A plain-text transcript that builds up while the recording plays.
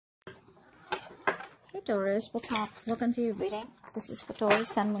Taurus, what's up? Welcome to your reading. This is for Taurus,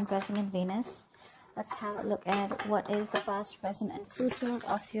 Sun, Moon, Rising, and Venus. Let's have a look at what is the past, present, and future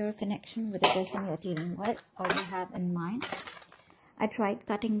of your connection with the person you're dealing with or you have in mind. I tried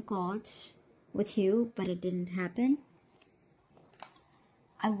cutting cords with you, but it didn't happen.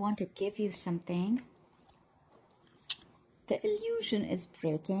 I want to give you something. The illusion is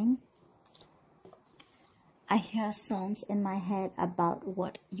breaking. I hear songs in my head about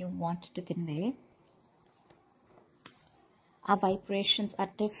what you want to convey. Our vibrations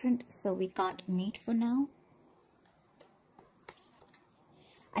are different, so we can't meet for now.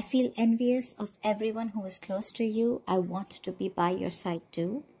 I feel envious of everyone who is close to you. I want to be by your side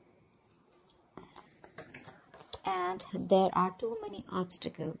too. And there are too many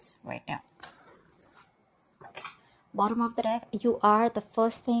obstacles right now. Bottom of the deck, you are the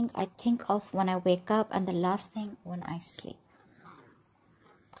first thing I think of when I wake up and the last thing when I sleep.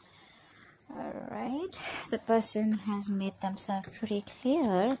 Alright, the person has made themselves pretty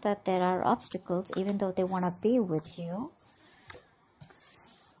clear that there are obstacles even though they want to be with you.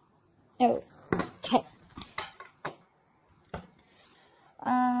 Okay.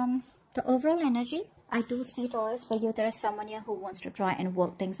 The overall energy, I do see, Taurus, for you, there is someone here who wants to try and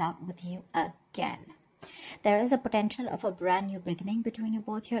work things out with you again. There is a potential of a brand new beginning between you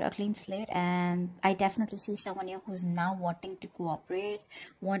both here, a clean slate, and I definitely see someone here who's now wanting to cooperate,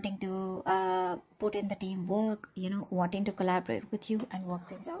 wanting to put in the teamwork, you know, wanting to collaborate with you and work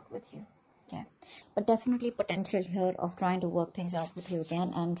things out with you. Okay, but definitely potential here of trying to work things out with you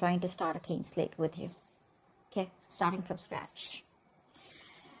again and trying to start a clean slate with you. Okay, starting from scratch.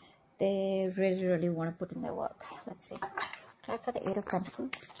 They really want to put in their work. Let's see. Try for the Eight of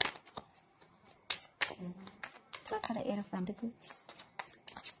Pentacles. Try for the Eight of Pentacles.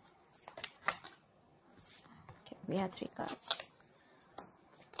 Okay, we have 3 cards.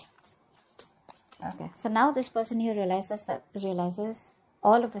 Okay, so now this person here realizes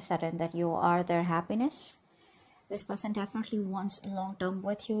all of a sudden that you are their happiness. This person definitely wants long-term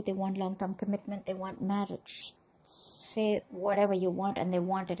with you. They want long-term commitment. They want marriage. Say whatever you want, and they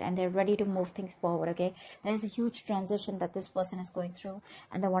want it, and they're ready to move things forward. Okay, there's a huge transition that this person is going through,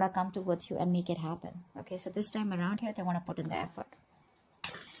 and they want to come towards you and make it happen. Okay, so this time around here, they want to put in the effort.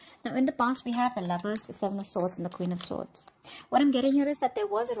 Now, in the past, we have the Lovers, the Seven of Swords, and the Queen of Swords. What I'm getting here is that there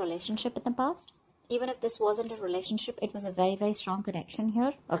was a relationship in the past. Even if this wasn't a relationship, it was a very strong connection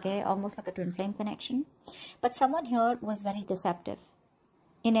here. Okay, almost like a twin flame connection. But someone here was very deceptive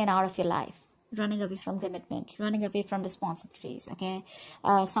in and out of your life. Running away from commitment, running away from responsibilities. Okay,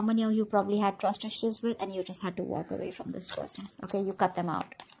 someone here you probably had trust issues with, and you just had to walk away from this person. Okay, you cut them out.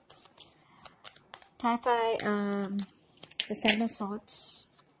 Tie the Seven of Swords.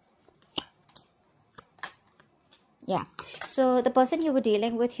 Yeah, so the person you were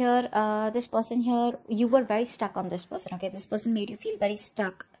dealing with here, this person here, you were very stuck on this person. Okay, this person made you feel very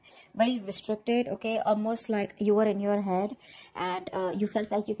stuck, very restricted. Okay, almost like you were in your head, and you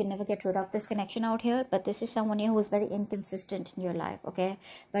felt like you can never get rid of this connection out here. But this is someone here who is very inconsistent in your life. Okay,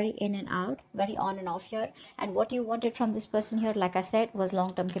 very in and out, very on and off here. And what you wanted from this person here, like I said, was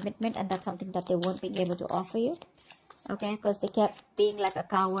long-term commitment, and that's something that they weren't being able to offer you. Okay, because they kept being like a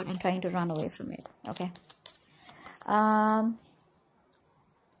coward and trying to run away from it. Okay.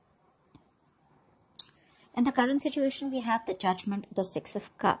 In the current situation, we have the Judgment, the Six of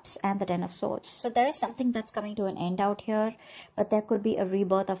Cups, and the Ten of Swords. So there is something that's coming to an end out here, but there could be a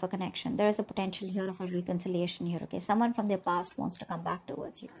rebirth of a connection. There is a potential here of a reconciliation here. Okay, someone from their past wants to come back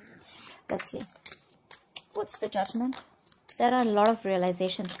towards you. Let's see. What's the Judgment? There are a lot of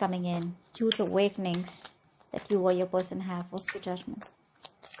realizations coming in, huge awakenings that you or your person have. What's the Judgment?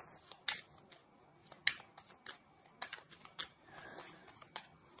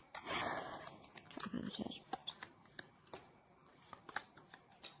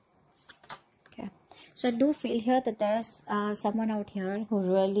 So I do feel here that there's someone out here who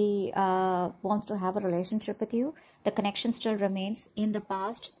really wants to have a relationship with you. The connection still remains in the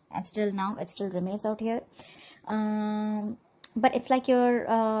past, and still now it still remains out here. But it's like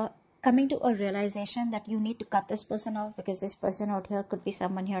you're coming to a realization that you need to cut this person off, because this person out here could be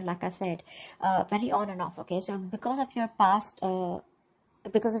someone here, like I said, very on and off. Okay, so because of your past,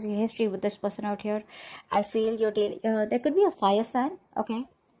 because of your history with this person out here, I feel you're dealing, there could be a fire sign. Okay,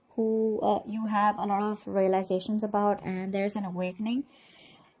 who you have a lot of realizations about, and there's an awakening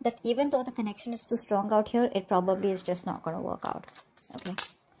that even though the connection is too strong out here, it probably is just not going to work out. Okay,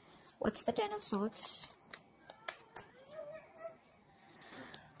 what's the Ten of Swords?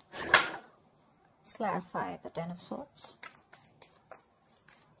 Let's clarify the Ten of Swords.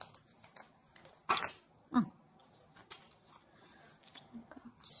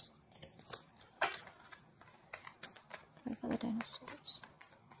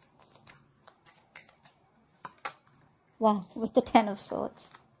 Wow, with the Ten of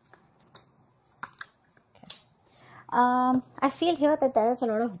Swords. I feel here that there is a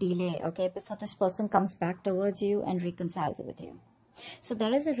lot of delay, okay, before this person comes back towards you and reconciles with you. So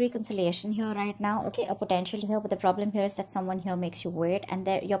there is a reconciliation here right now, okay, a potential here, but the problem here is that someone here makes you wait, and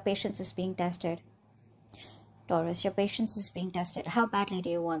your patience is being tested. Taurus, your patience is being tested. How badly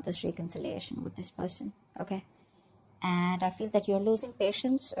do you want this reconciliation with this person, okay? And I feel that you're losing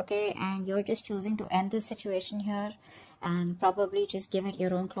patience, okay, and you're just choosing to end this situation here and probably just give it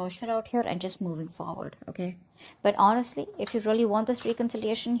your own closure out here and just moving forward, okay? But honestly, if you really want this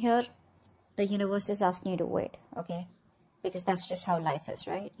reconciliation here, the universe is asking you to wait, okay? Because that's just how life is,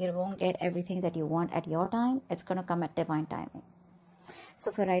 right? You won't get everything that you want at your time. It's going to come at divine timing.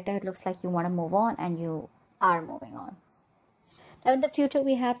 So for right now, it looks like you want to move on, and you are moving on. Now in the future,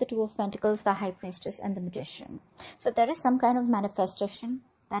 we have the Two of Pentacles, the High Priestess, and the Magician. So there is some kind of manifestation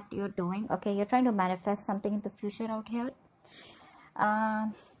that you're doing, okay? You're trying to manifest something in the future out here.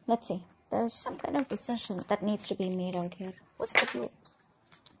 Let's see. There's some kind of decision that needs to be made out here. What's the clue?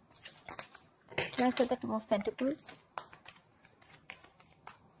 Try for the Two of Pentacles.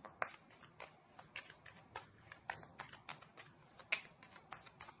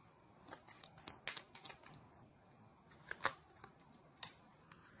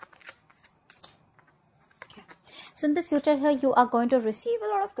 So in the future here, you are going to receive a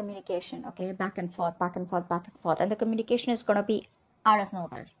lot of communication, okay? Back and forth, back and forth, back and forth. And the communication is going to be out of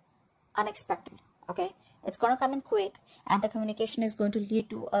nowhere, unexpected, okay? It's going to come in quick, and the communication is going to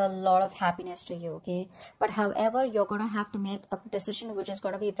lead to a lot of happiness to you, okay? But however, you're going to have to make a decision which is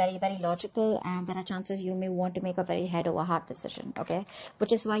going to be very, very logical, and there are chances you may want to make a very head over heart decision, okay?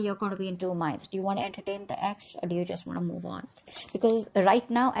 Which is why you're going to be in two minds. Do you want to entertain the ex, or do you just want to move on? Because right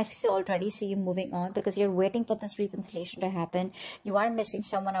now, I already see you moving on, because you're waiting for this reconciliation to happen. You are missing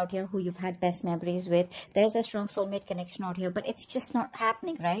someone out here who you've had best memories with. There's a strong soulmate connection out here, but it's just not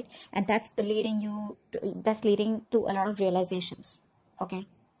happening, right? And that's leading to a lot of realizations, okay?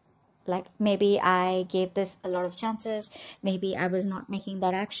 Like, maybe I gave this a lot of chances, maybe I was not making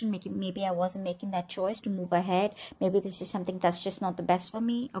that action, maybe I wasn't making that choice to move ahead, maybe this is something that's just not the best for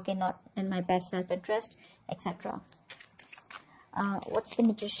me, okay, not in my best self-interest, etc. What's the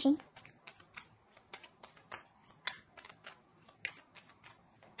Magician?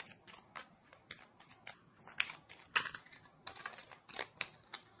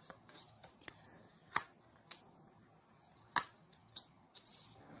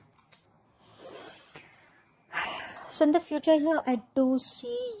 So in the future here, I do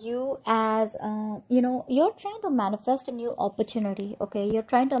see you as, you're trying to manifest a new opportunity, okay? You're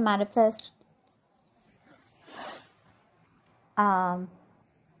trying to manifest and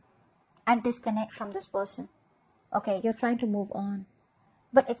disconnect from this person, okay? You're trying to move on.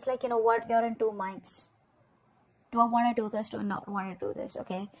 But it's like, you know what? You're in two minds. Do I want to do this? Do I not want to do this?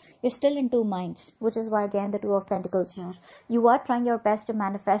 Okay, you're still in two minds, which is why again the Two of Pentacles here. You are trying your best to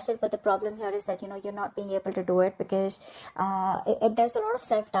manifest it, but the problem here is that you're not being able to do it because there's a lot of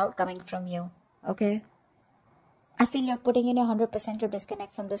self-doubt coming from you. Okay, I feel you're putting in 100% to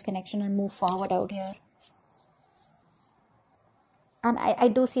disconnect from this connection and move forward out here. And I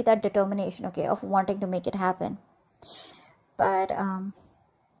do see that determination, okay, of wanting to make it happen. But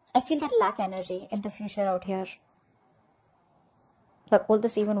I feel that lack energy in the future out here. Like, will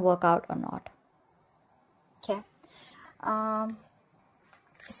this even work out or not? Okay.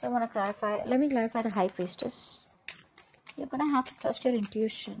 So I want to clarify. Let me clarify the High Priestess. You're going to have to trust your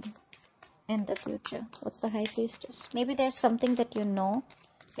intuition in the future. What's the High Priestess? Maybe there's something that you know.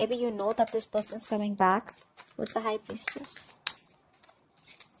 Maybe you know that this person's coming back. What's the High Priestess?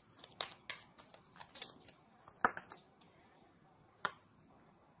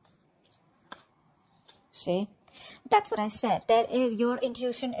 See? That's what I said. Your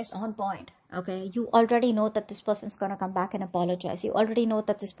intuition is on point. Okay, you already know that this person's gonna come back and apologize. You already know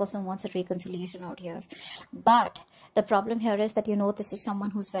that this person wants a reconciliation out here. But the problem here is that this is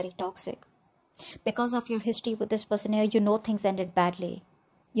someone who's very toxic. Because of your history with this person here, things ended badly.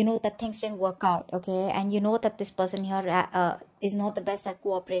 That things didn't work out, okay? And that this person here is not the best at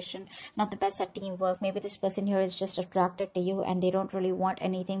cooperation, not the best at teamwork. Maybe this person here is just attracted to you and they don't really want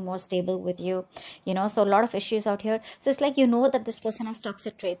anything more stable with you, so a lot of issues out here. So it's like that this person has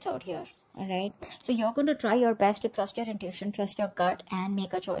toxic traits out here, all right? So you're going to try your best to trust your intuition, trust your gut, and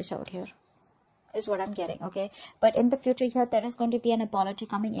make a choice out here. Is what I'm getting, okay? But in the future here, there is going to be an apology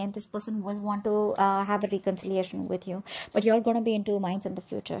coming in. This person will want to have a reconciliation with you, but you're going to be in two minds in the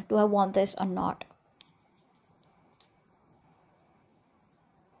future. Do I want this or not?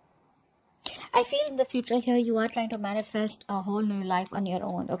 I feel in the future here you are trying to manifest a whole new life on your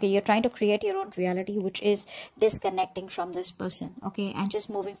own. Okay, you're trying to create your own reality, which is disconnecting from this person. Okay, and just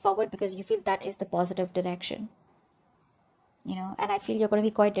moving forward because you feel that is the positive direction. You know, and I feel you're going to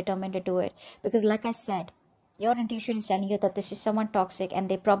be quite determined to do it because, like I said, your intuition is telling you that this is someone toxic and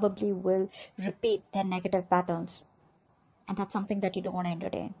they probably will repeat their negative patterns, and that's something that you don't want to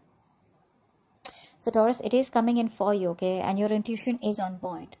entertain. So Taurus, it is coming in for you, okay, and your intuition is on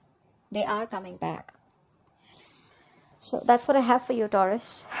point. They are coming back. So that's what I have for you,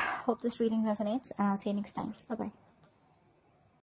 Taurus. Hope this reading resonates, and I'll see you next time. Bye bye.